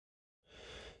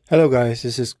Hello guys,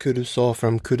 this is Kudusol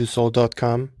from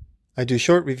kudusol.com. I do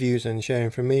short reviews and share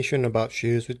information about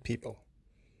shoes with people.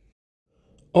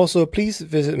 Also, please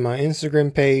visit my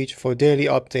Instagram page for daily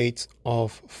updates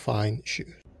of fine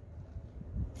shoes.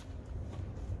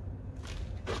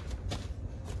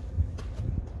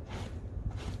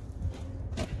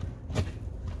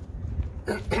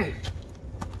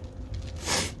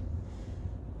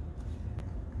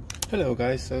 Hello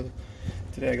guys, so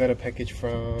today I got a package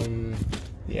from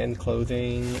the End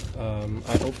Clothing.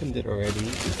 I opened it already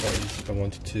because I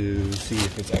wanted to see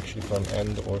if it's actually from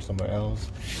End or somewhere else.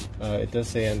 It does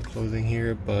say End Clothing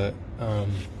here, but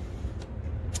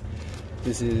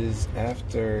this is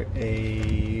after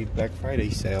a Black Friday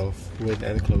sale with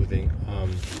End Clothing.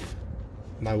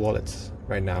 My wallet's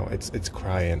right now, it's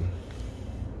crying.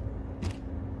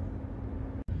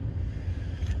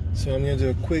 So I'm gonna do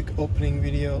a quick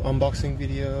unboxing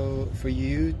video for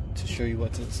you to show you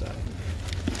what's inside.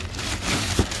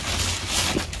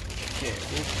 Okay,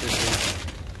 this is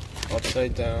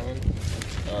upside down.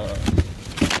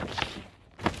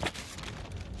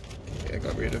 Okay, I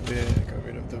got rid of it. I got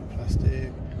rid of the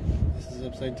plastic. This is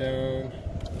upside down.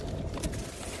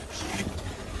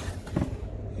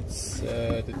 It's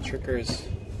the Trickers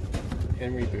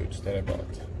Henry boots that I bought.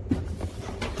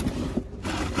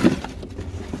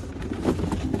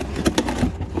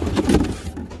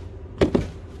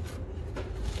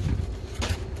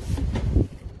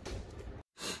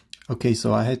 Okay,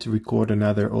 so I had to record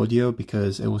another audio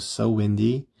because it was so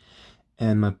windy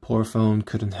and my poor phone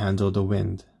couldn't handle the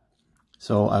wind.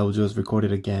 So I will just record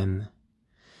it again.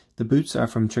 The boots are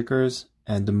from Trickers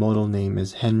and the model name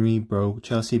is Henry Brogue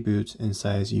Chelsea boots in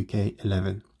size UK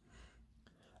 11.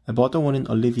 I bought the one in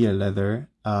Olivvia leather,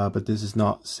 but this is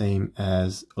not the same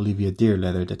as Olivvia deer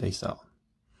leather that they sell.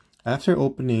 After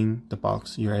opening the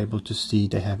box, you're able to see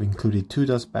they have included 2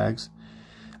 dust bags.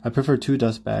 I prefer 2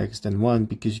 dust bags than 1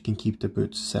 because you can keep the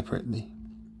boots separately.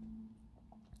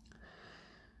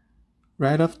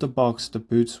 Right off the box, the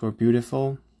boots were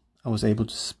beautiful. I was able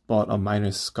to spot a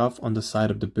minor scuff on the side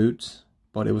of the boots,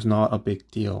 but it was not a big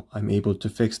deal. I'm able to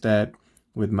fix that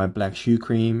with my black shoe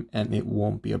cream and it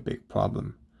won't be a big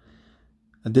problem.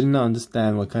 I did not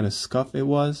understand what kind of scuff it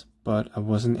was, but I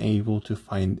wasn't able to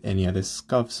find any other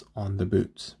scuffs on the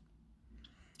boots.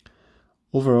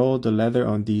 Overall, the leather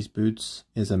on these boots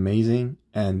is amazing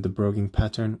and the broguing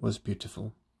pattern was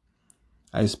beautiful.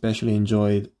 I especially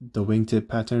enjoyed the wingtip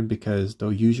pattern because the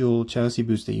usual Chelsea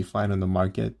boots that you find on the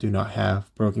market do not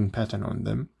have broguing pattern on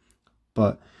them,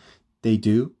 but they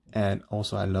do, and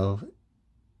also I love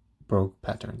brogue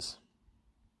patterns.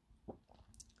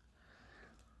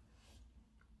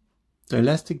 The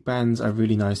elastic bands are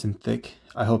really nice and thick.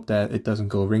 I hope that it doesn't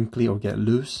go wrinkly or get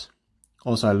loose.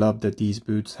 Also, I love that these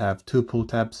boots have 2 pull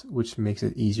tabs, which makes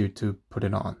it easier to put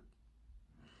it on.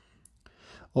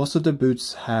 Also, the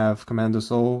boots have commando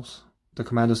soles. The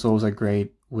commando soles are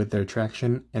great with their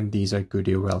traction, and these are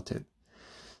Goodyear welted.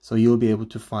 So you'll be able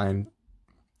to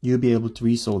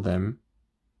resole them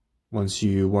once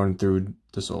you worn through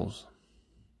the soles.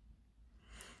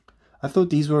 I thought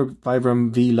these were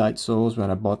Vibram V Light soles when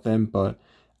I bought them, but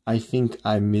I think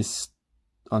I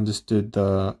misunderstood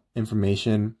the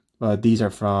information. But these are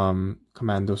from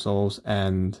commando soles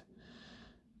and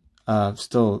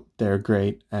still they're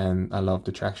great and I love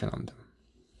the traction on them.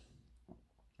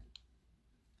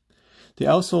 The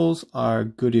outsoles are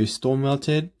Goodyear stone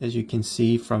melted, as you can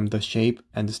see from the shape,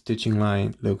 and the stitching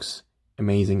line looks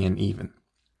amazing and even.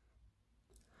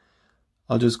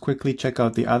 I'll just quickly check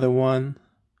out the other one,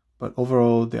 but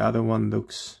overall the other one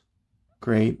looks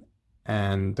great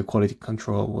and the quality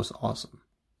control was awesome.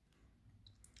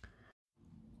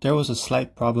 There was a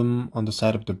slight problem on the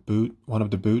side of the boot, one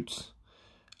of the boots.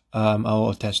 I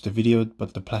will attach the video,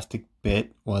 but the plastic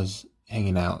bit was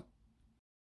hanging out.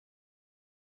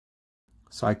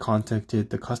 So I contacted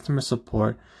the customer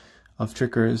support of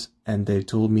Trickers and they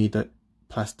told me that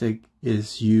plastic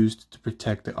is used to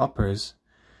protect the uppers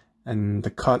and the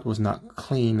cut was not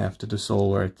clean after the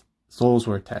soles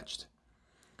were attached.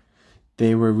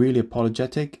 They were really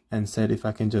apologetic and said if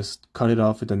I can just cut it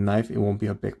off with a knife, it won't be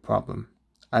a big problem.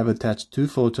 I've attached 2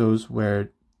 photos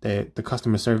where the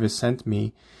customer service sent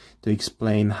me to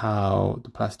explain how the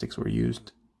plastics were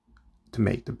used to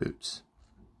make the boots.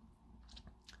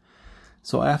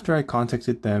 So after I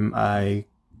contacted them, I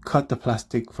cut the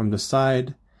plastic from the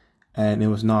side and it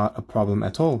was not a problem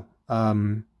at all.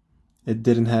 It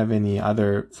didn't have any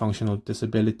other functional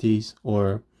disabilities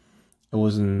or it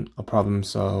wasn't a problem,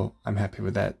 so I'm happy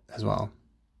with that as well.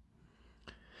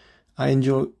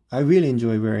 I really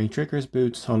enjoy wearing Trickers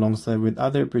boots alongside with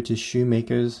other British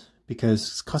shoemakers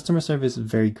because customer service is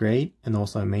very great and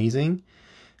also amazing,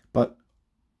 but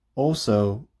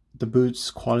also the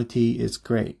boots quality is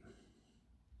great.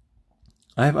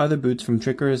 I have other boots from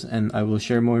Trickers, and I will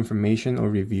share more information or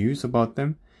reviews about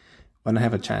them when I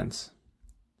have a chance.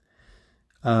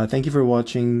 Thank you for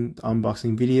watching the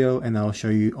unboxing video, and I'll show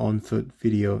you on foot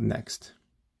video next.